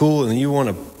good and cool and you want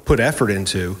to put effort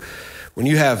into when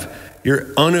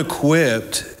you're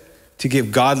unequipped to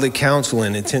give godly counsel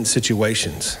in intense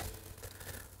situations.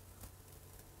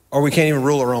 Or we can't even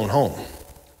rule our own home.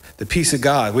 The peace of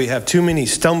God. We have too many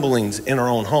stumblings in our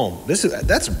own home.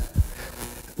 That's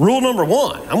rule number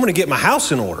 1. I'm going to get my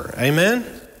house in order. Amen?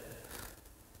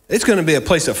 It's going to be a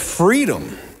place of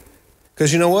freedom.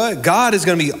 Because you know what? God is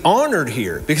going to be honored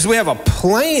here because we have a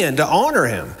plan to honor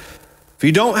him. If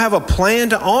you don't have a plan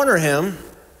to honor him,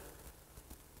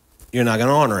 you're not going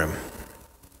to honor him.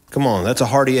 Come on, that's a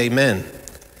hearty amen.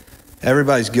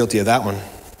 Everybody's guilty of that one.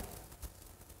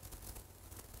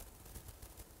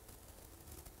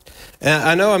 And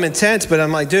I know I'm intense, but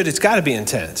I'm like, dude, it's got to be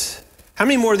intense. How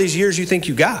many more of these years you think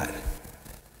you got?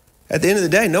 At the end of the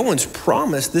day, no one's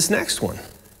promised this next one.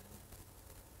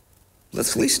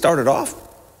 Let's at least start it off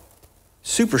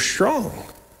super strong.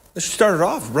 Let's start it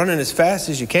off running as fast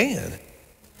as you can.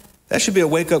 That should be a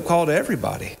wake-up call to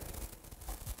everybody.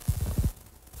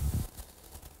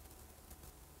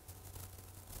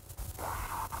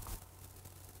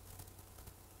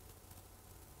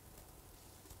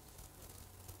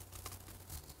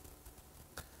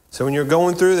 So when you're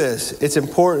going through this, it's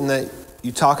important that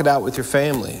you talk it out with your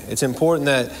family. It's important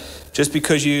that just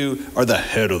because you are the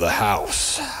head of the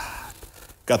house,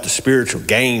 got the spiritual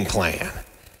game plan,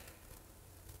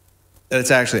 that it's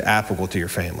actually applicable to your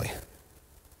family.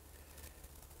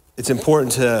 It's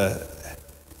important to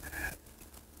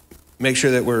make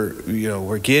sure that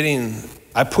we're getting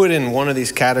I put in one of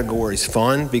these categories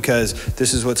fun because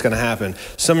this is what's going to happen.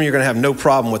 Some of you are going to have no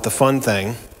problem with the fun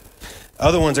thing.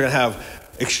 Other ones are going to have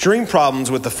extreme problems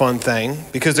with the fun thing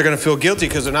because they're going to feel guilty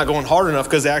because they're not going hard enough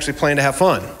because they actually plan to have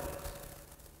fun.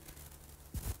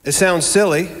 It sounds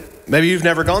silly. Maybe you've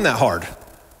never gone that hard.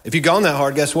 If you've gone that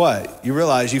hard, guess what? You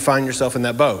realize you find yourself in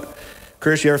that boat.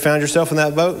 Chris, you ever found yourself in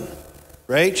that boat?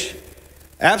 Rach?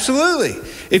 Absolutely.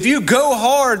 If you go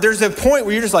hard, there's a point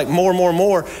where you're just like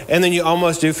more, and then you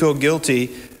almost do feel guilty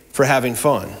for having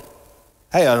fun.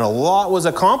 Hey, and a lot was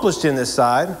accomplished in this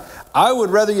side. I would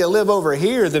rather you live over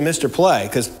here than Mr. Play,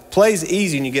 because play's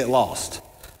easy and you get lost.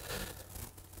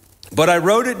 But I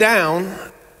wrote it down.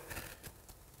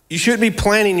 You shouldn't be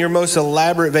planning your most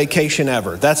elaborate vacation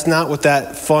ever. That's not what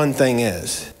that fun thing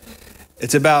is.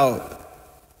 It's about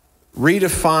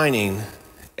redefining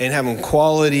and having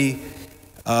quality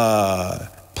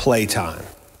playtime.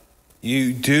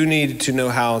 You do need to know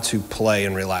how to play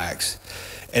and relax.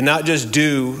 And not just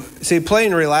play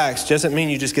and relax doesn't mean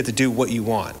you just get to do what you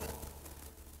want.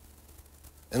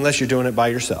 Unless you're doing it by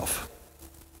yourself.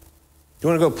 You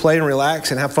want to go play and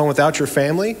relax and have fun without your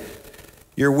family?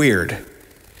 You're weird.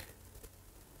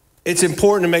 It's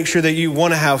important to make sure that you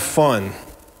want to have fun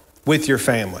with your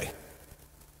family.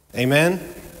 Amen?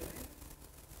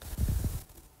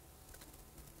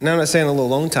 Now, I'm not saying a little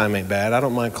alone time ain't bad. I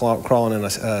don't mind crawling in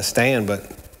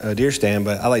a deer stand,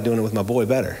 but I like doing it with my boy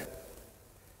better.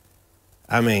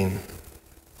 I mean,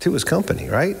 two is company,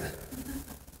 right?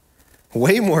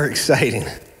 Way more exciting.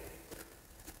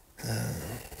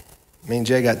 Me and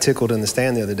Jay got tickled in the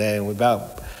stand the other day, and we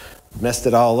about messed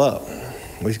it all up.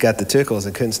 We got the tickles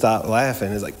and couldn't stop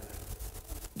laughing. It's like,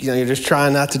 you're just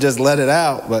trying not to just let it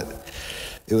out, but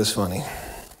it was funny.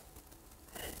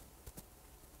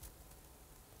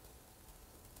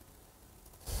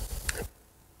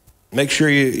 Make sure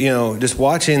you just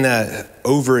watching that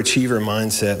overachiever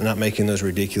mindset, not making those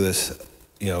ridiculous,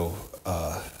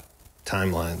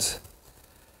 timelines.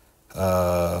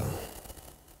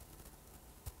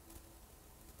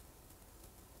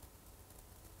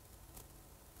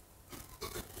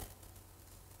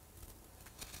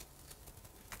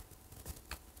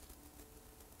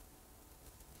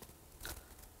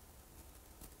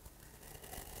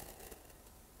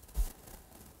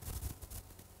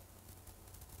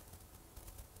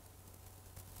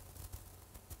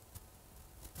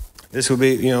 This would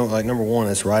be, like number one,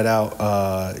 is write out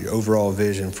your overall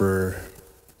vision for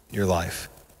your life.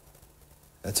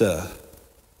 I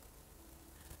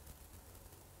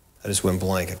just went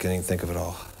blank. I couldn't even think of it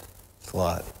all. It's a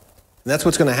lot. And that's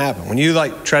what's going to happen. When you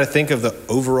try to think of the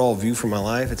overall view for my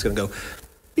life, it's going to go,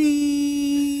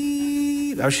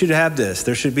 beep. I should have this.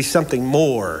 There should be something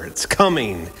more. It's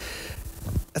coming.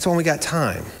 That's when we got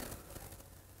time.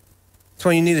 That's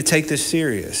why you need to take this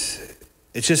serious.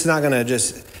 It's just not going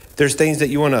to there's things that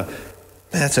you want to,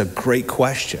 that's a great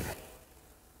question.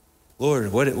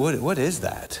 Lord, what is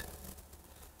that?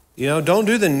 Don't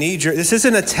do the knee-jerk. This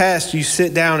isn't a test. You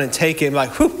sit down and take it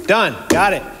and whew, done,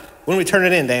 got it. When do we turn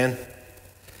it in, Dan?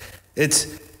 It's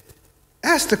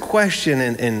ask the question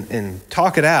and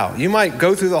talk it out. You might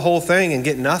go through the whole thing and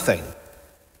get nothing.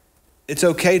 It's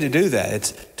okay to do that.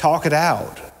 It's talk it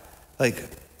out.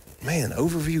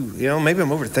 Overview, maybe I'm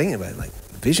overthinking about it.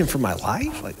 Vision for my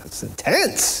life? That's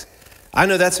intense. I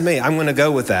know that's me. I'm going to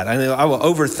go with that. I know I will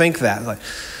overthink that.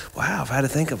 Wow, if I had to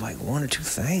think of one or two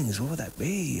things, what would that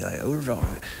be? Overall.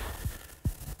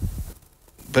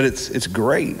 But it's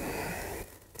great.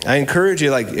 I encourage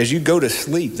you, as you go to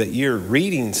sleep, that you're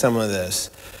reading some of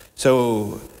this.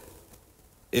 So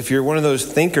if you're one of those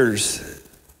thinkers,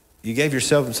 you gave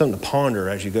yourself something to ponder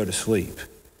as you go to sleep.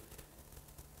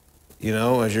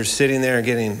 As you're sitting there and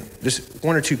getting just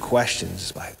one or two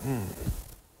questions,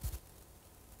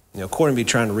 Courtney be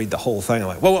trying to read the whole thing. I'm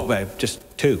like, whoa, babe, just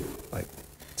two.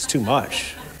 It's too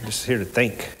much. I'm just here to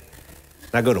think.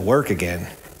 And I go to work again.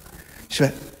 She's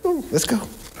like, let's go.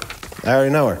 I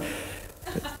already know her.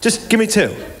 Just give me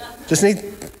two. Just need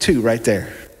two right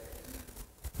there.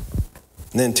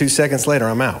 And then 2 seconds later,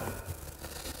 I'm out.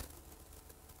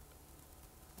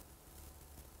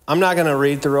 I'm not going to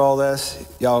read through all this.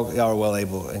 Y'all are well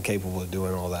able and capable of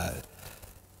doing all that.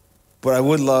 But I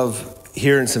would love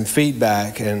hearing some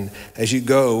feedback. And as you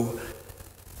go,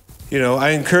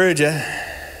 I encourage you,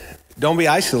 don't be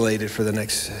isolated for the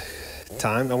next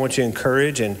time. I want you to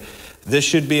encourage. And this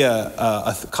should be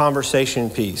a conversation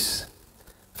piece.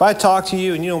 If I talk to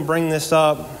you and you don't bring this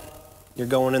up, you're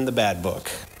going in the bad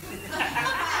book.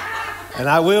 And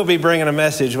I will be bringing a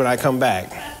message when I come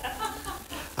back.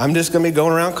 I'm just going to be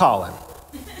going around calling.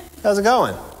 How's it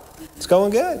going? It's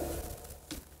going good.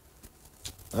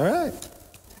 All right.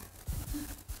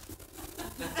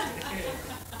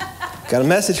 Got a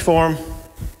message for them.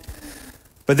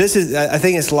 But I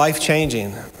think it's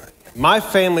life-changing. My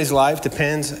family's life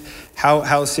depends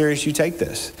how serious you take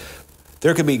this.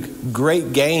 There could be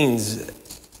great gains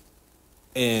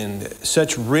and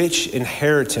such rich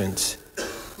inheritance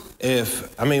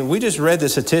we just read the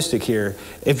statistic here.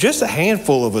 If just a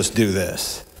handful of us do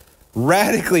this,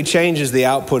 radically changes the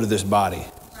output of this body.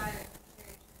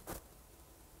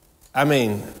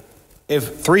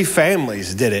 If 3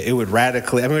 families did it, it would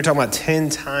radically, we're talking about 10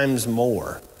 times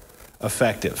more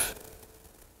effective.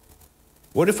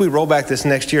 What if we roll back this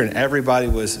next year and everybody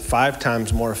was 5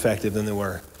 times more effective than they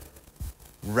were?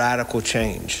 Radical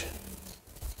change.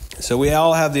 So we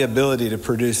all have the ability to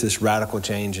produce this radical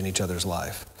change in each other's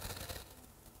life.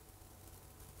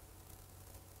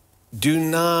 Do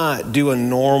not do a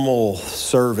normal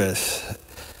service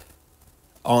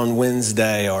on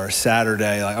Wednesday or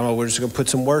Saturday. We're just going to put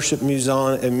some worship music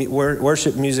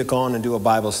on and do a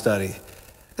Bible study.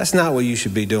 That's not what you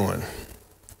should be doing.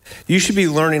 You should be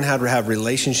learning how to have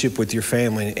relationship with your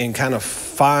family and kind of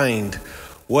find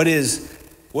what is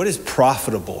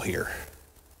profitable here.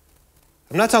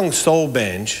 I'm not talking soul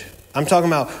binge. I'm talking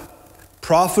about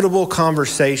profitable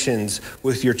conversations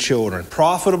with your children,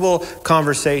 profitable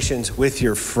conversations with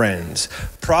your friends,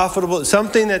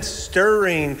 something that's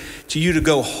stirring to you to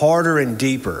go harder and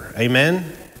deeper. Amen?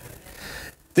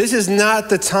 This is not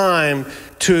the time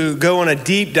to go on a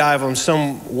deep dive on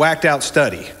some whacked out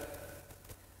study.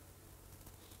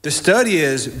 The study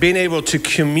is being able to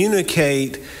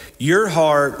communicate your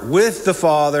heart with the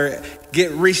Father,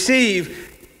 receive.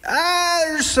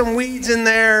 There's some weeds in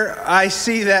there. I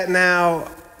see that now.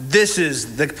 This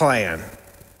is the plan.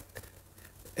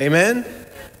 Amen?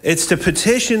 It's to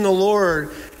petition the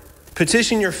Lord,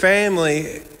 petition your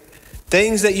family,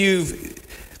 things that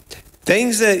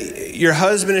your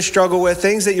husband has struggled with,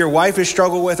 things that your wife has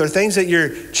struggled with, or things that your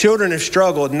children have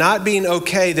struggled, not being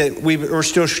okay that we're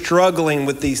still struggling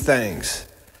with these things.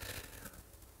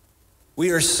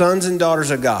 We are sons and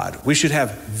daughters of God. We should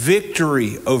have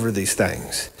victory over these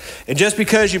things. And just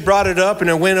because you brought it up and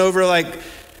it went over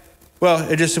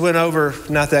it just went over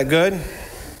not that good,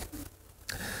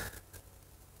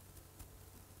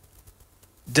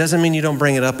 doesn't mean you don't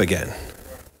bring it up again.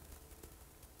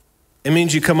 It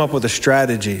means you come up with a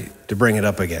strategy to bring it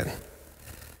up again.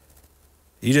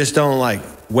 You just don't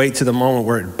wait to the moment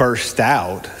where it bursts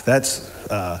out. That's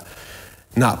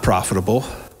not profitable.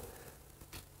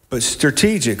 But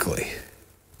strategically,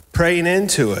 praying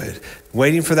into it,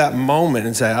 waiting for that moment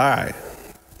and say, all right,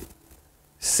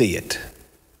 see it.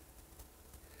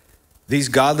 These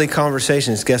godly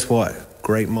conversations, guess what?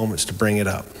 Great moments to bring it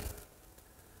up.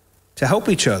 To help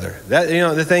each other.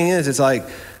 The thing is, it's when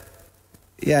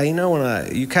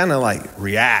you kind of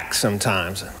react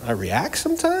sometimes. I react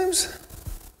sometimes?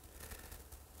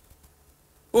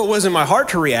 Well, it wasn't my heart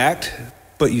to react,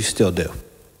 but you still do.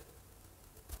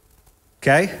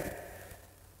 Okay?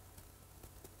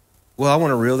 Well, I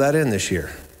want to reel that in this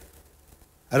year.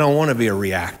 I don't want to be a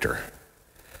reactor.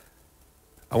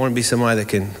 I want to be somebody that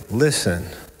can listen,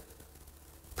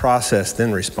 process,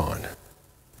 then respond.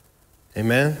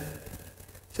 Amen?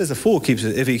 It says a fool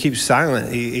if he keeps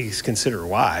silent, he's considered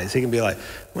wise. He can be like,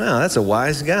 wow, that's a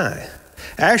wise guy.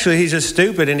 Actually, he's just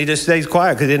stupid and he just stays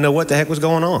quiet because he didn't know what the heck was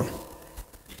going on.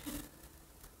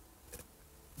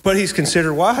 But he's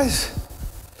considered wise.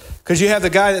 Because you have the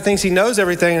guy that thinks he knows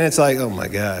everything and it's like, oh my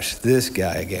gosh, this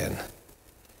guy again.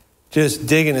 Just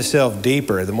digging himself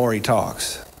deeper the more he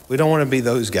talks. We don't want to be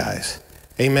those guys.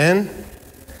 Amen?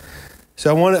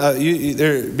 So I want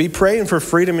to be praying for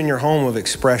freedom in your home of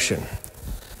expression.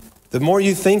 The more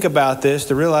you think about this,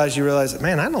 you realize,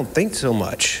 man, I don't think so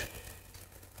much.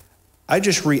 I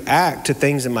just react to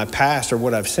things in my past or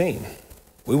what I've seen.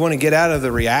 We want to get out of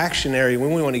the reactionary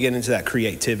when we want to get into that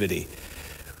creativity.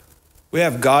 We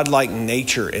have God-like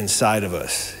nature inside of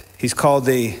us. He's called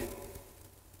the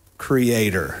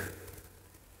Creator.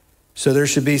 So there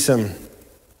should be some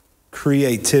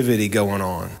creativity going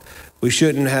on. We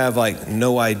shouldn't have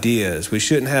no ideas. We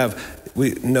shouldn't have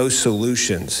no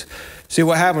solutions. See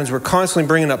what happens, we're constantly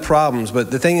bringing up problems,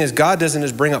 but the thing is God doesn't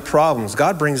just bring up problems.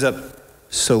 God brings up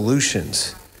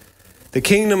solutions. The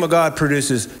kingdom of God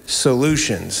produces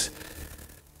solutions.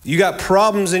 You got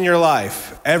problems in your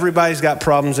life. Everybody's got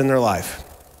problems in their life.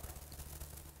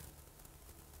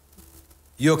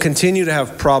 You'll continue to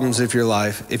have problems in your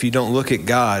life if you don't look at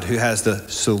God who has the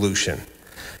solution.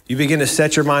 You begin to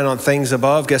set your mind on things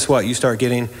above, guess what? You start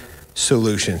getting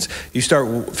solutions. You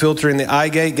start filtering the eye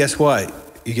gate, guess what?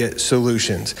 You get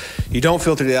solutions. You don't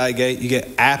filter the eye gate, you get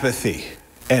apathy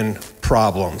and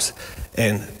problems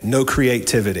and no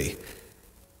creativity.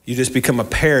 You just become a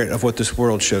parrot of what this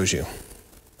world shows you.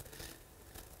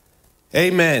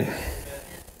 Amen.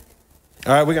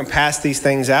 All right, we're going to pass these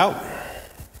things out.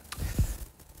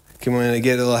 Can we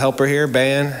get a little helper here,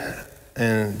 Ben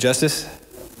and Justice?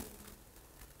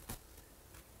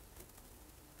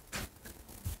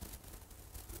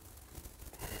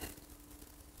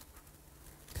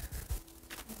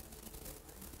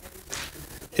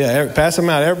 Yeah, pass them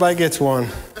out. Everybody gets one.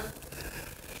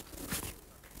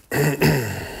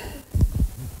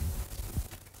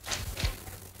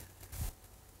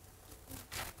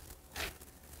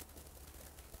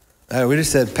 We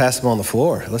just said pass them on the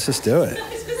floor. Let's just do it.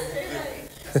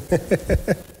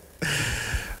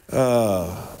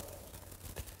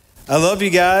 I love you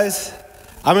guys.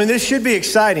 I mean, this should be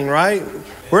exciting, right?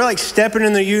 We're like stepping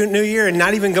in the new year and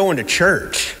not even going to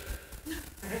church.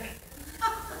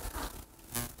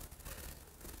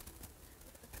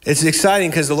 It's exciting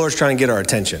because the Lord's trying to get our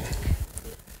attention.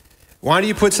 Why do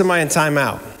you put somebody in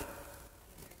timeout?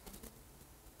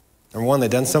 Number one, they've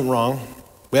done something wrong.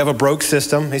 We have a broke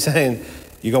system. He's saying,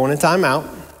 you're going in timeout.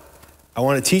 I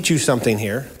want to teach you something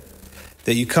here,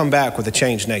 that you come back with a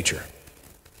changed nature.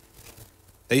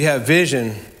 That you have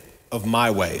vision of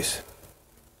my ways.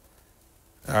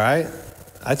 All right?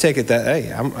 I take it that,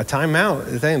 hey, I'm a timeout.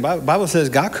 The thing, the Bible says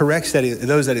God corrects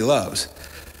those that he loves.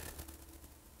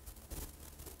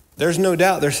 There's no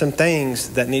doubt there's some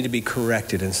things that need to be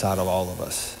corrected inside of all of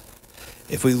us.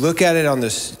 If we look at it on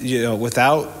this,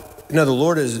 the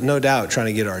Lord is no doubt trying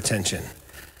to get our attention.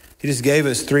 He just gave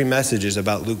us 3 messages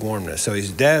about lukewarmness. So he's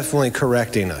definitely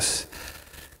correcting us.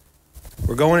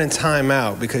 We're going in time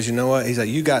out because you know what? He's like,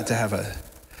 you got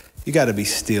to be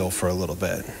still for a little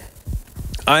bit.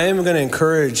 I am going to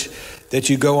encourage that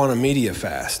you go on a media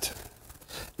fast.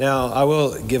 Now, I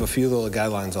will give a few little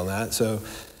guidelines on that. So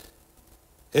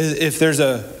if there's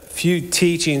a few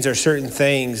teachings or certain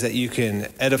things that you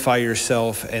can edify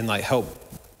yourself and like help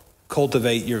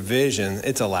cultivate your vision,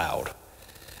 it's allowed.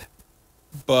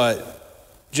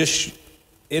 But just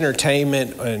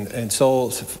entertainment and soul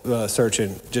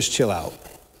searching, just chill out.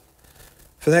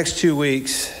 For the next 2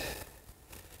 weeks,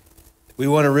 we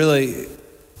want to really,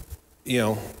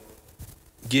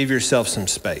 give yourself some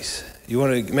space. You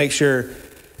want to make sure,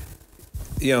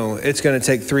 it's going to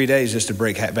take 3 days just to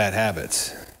break bad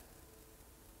habits.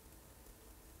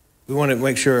 We want to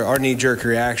make sure our knee-jerk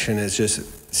reaction is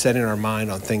just setting our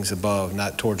mind on things above,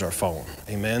 not towards our phone.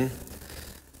 Amen?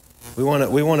 We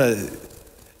want to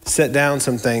set down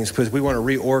some things because we want to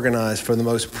reorganize for the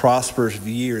most prosperous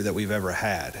year that we've ever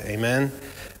had. Amen?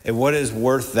 And what is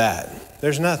worth that?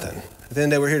 There's nothing. At the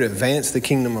end of the day, we're here to advance the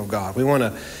kingdom of God. We want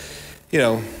to,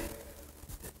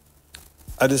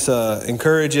 I just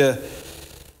encourage you,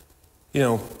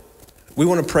 we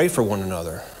want to pray for one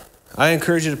another. I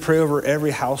encourage you to pray over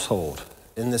every household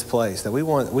in this place, that we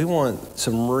want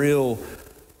some real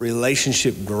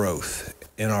relationship growth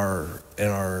in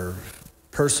our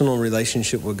personal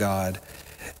relationship with God,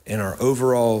 in our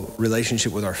overall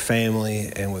relationship with our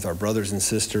family and with our brothers and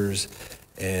sisters,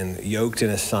 and yoked in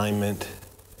assignment.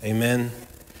 Amen.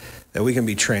 That we can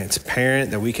be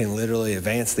transparent, that we can literally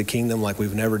advance the kingdom like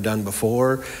we've never done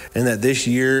before, and that this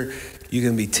year you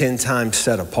can be 10 times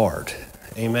set apart.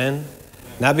 Amen.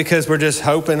 Not because we're just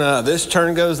hoping this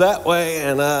turn goes that way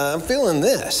and I'm feeling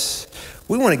this.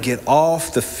 We want to get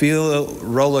off the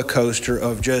roller coaster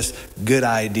of just good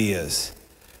ideas.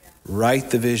 Write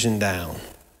the vision down.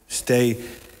 The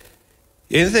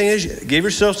thing is, give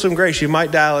yourself some grace. You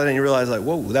might dial it and you realize like,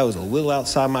 whoa, that was a little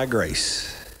outside my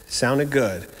grace. Sounded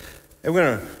good. And we're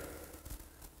going to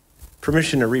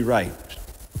permission to rewrite,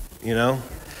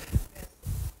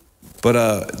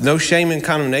 But no shame and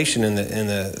condemnation in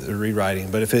the rewriting.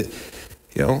 But if it,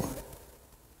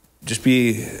 just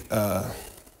be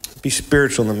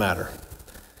spiritual in the matter.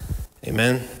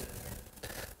 Amen.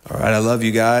 All right, I love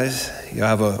you guys. You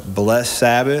have a blessed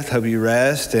Sabbath. Hope you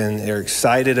rest and are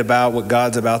excited about what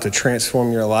God's about to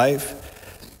transform your life.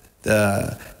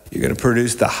 You're going to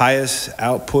produce the highest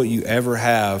output you ever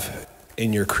have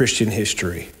in your Christian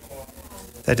history.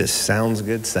 That just sounds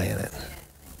good saying it.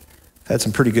 Had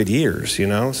some pretty good years,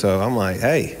 so I'm like,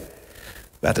 hey,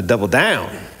 about to double down.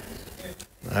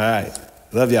 All right.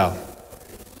 Love y'all.